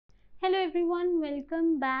Hello everyone,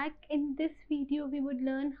 welcome back. In this video we would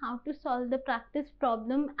learn how to solve the practice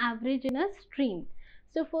problem average in a stream.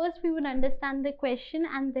 So first we would understand the question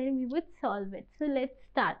and then we would solve it. So let's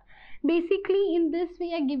start. Basically in this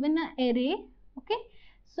we are given an array. Okay,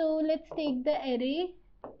 so let's take the array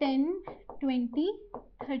 10, 20,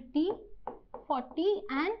 30, 40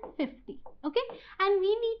 and 50. Okay, and we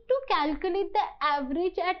need to calculate the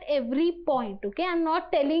average at every point. Okay, I'm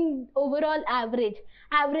not telling overall average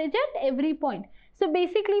at every point. So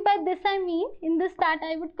basically by this I mean in the start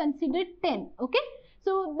I would consider 10. Okay,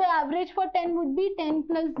 so the average for 10 would be 10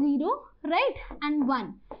 plus 0, right, and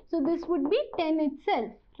 1. So this would be 10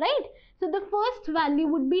 itself, right? So the first value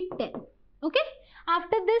would be 10. Okay,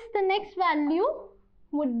 after this the next value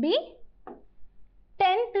would be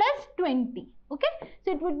 10 plus 20. Okay,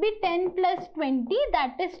 so it would be 10 plus 20,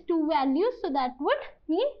 that is 2 values, so that would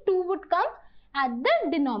mean 2 would come at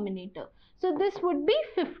the denominator. So this would be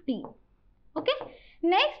 15. Okay,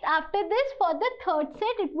 next after this for the third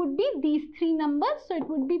set it would be these three numbers, so it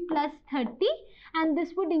would be plus 30 and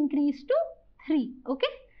this would increase to 3. Okay,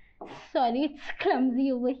 sorry, it's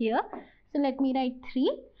clumsy over here, so let me write 3.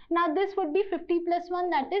 Now this would be 50 plus 1,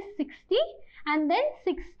 that is 60, and then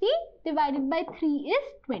 60 divided by 3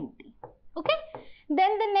 is 20. Okay,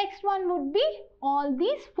 then the next one would be all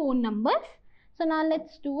these 4 numbers. So now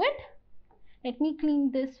let's do it. Let me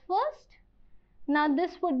clean this first. Now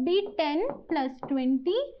this would be 10 plus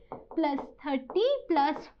 20 plus 30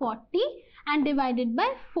 plus 40 and divided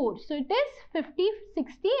by 4. So it is 50,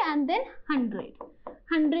 60 and then 100.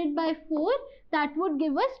 100 by 4, that would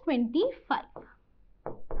give us 25.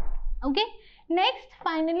 Okay, next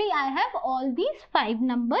finally I have all these 5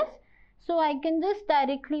 numbers. So I can just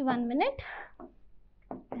directly, 1 minute,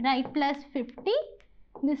 write plus 50.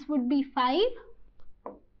 This would be 5.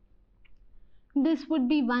 This would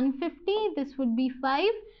be 150. This would be 5.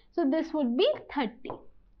 So this would be 30.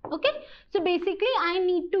 Okay, so basically I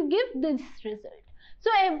need to give this result.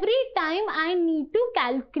 So every time I need to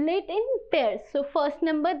calculate in pairs. So first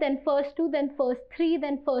number, then first 2, then first 3,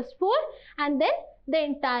 then first 4 and then the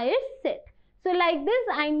entire set. So like this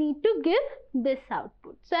I need to give this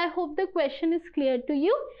output. So I hope the question is clear to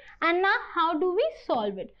you. And now how do we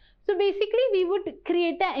solve it? So basically we would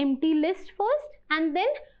create an empty list first and then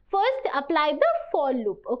first apply the for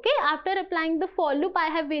loop. Okay, after applying the for loop I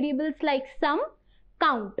have variables like sum,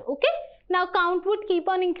 count. Okay, now count would keep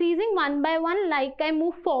on increasing one by one like I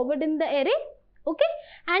move forward in the array. Okay,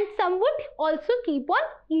 and sum would also keep on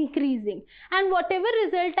increasing, and whatever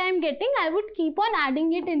result I am getting I would keep on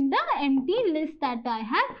adding it in the empty list that I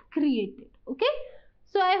have created. Okay,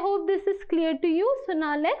 so I hope this is clear to you. So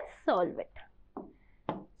now let's solve it.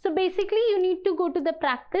 So basically you need to go to the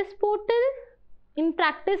practice portal. In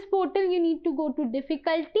practice portal you need to go to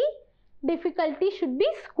difficulty. Difficulty should be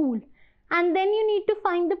school, and then you need to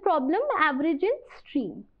find the problem average in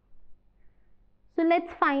stream. So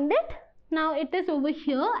let's find it. Now it is over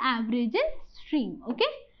here, average in stream. Okay,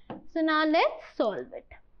 so now let's solve it.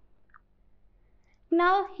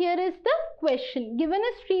 Now here is the question. Given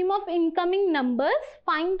a stream of incoming numbers,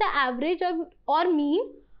 find the average or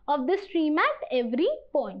mean of the stream at every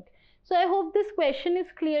point. So I hope this question is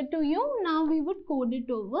clear to you. Now we would code it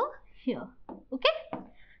over here. Okay,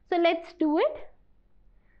 so let's do it.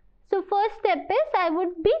 So first step is I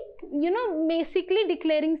would be basically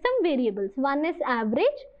declaring some variables. One is average,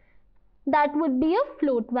 that would be a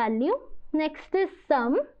float value. Next is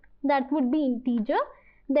sum, that would be integer.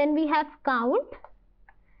 Then we have count,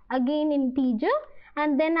 again integer,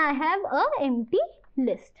 and then I have a empty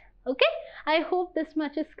list. Okay, I hope this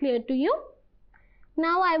much is clear to you.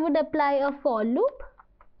 Now I would apply a for loop,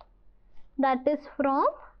 that is from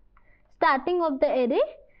starting of the array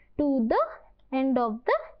to the end of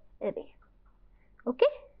the array. Okay,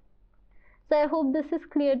 so I hope this is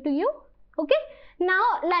clear to you. Okay, now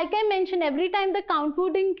like I mentioned, every time the count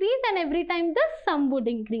would increase and every time the sum would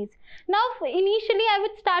increase. Now initially I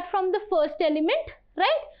would start from the first element,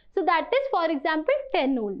 right? So that is for example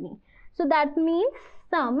 10 only. So that means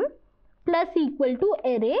sum plus equal to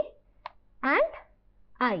array and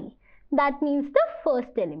I. That means the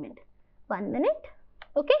first element. 1 minute.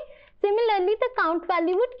 Okay, similarly the count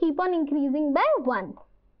value would keep on increasing by 1.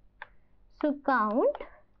 So count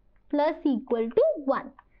plus equal to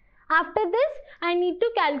 1. After this I need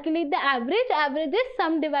to calculate the average. Average is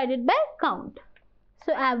sum divided by count.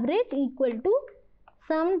 So average equal to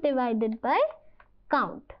sum divided by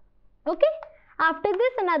count. Okay, after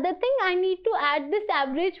this another thing, I need to add this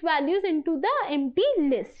average values into the empty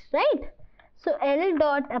list, right? So L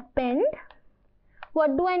dot append,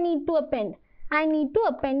 what do I need to append? I need to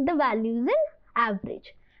append the values in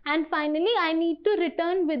average. and finally I need to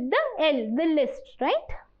return with the L, the list,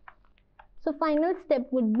 right? So final step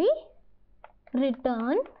would be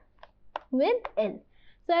return with L.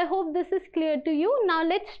 So I hope this is clear to you. Now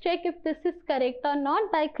let's check if this is correct or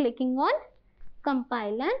not by clicking on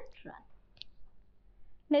compile and run.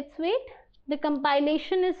 Let's wait. The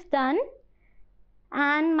compilation is done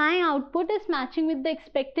and my output is matching with the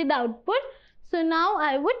expected output. So now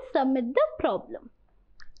I would submit the problem.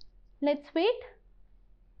 Let's wait.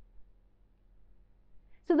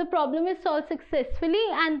 So the problem is solved successfully,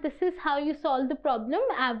 and this is how you solve the problem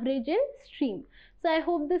average in stream. So I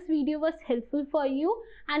hope this video was helpful for you,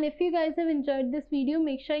 and if you guys have enjoyed this video,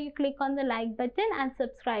 make sure you click on the like button and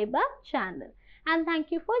subscribe our channel. And thank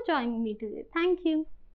you for joining me today. Thank you.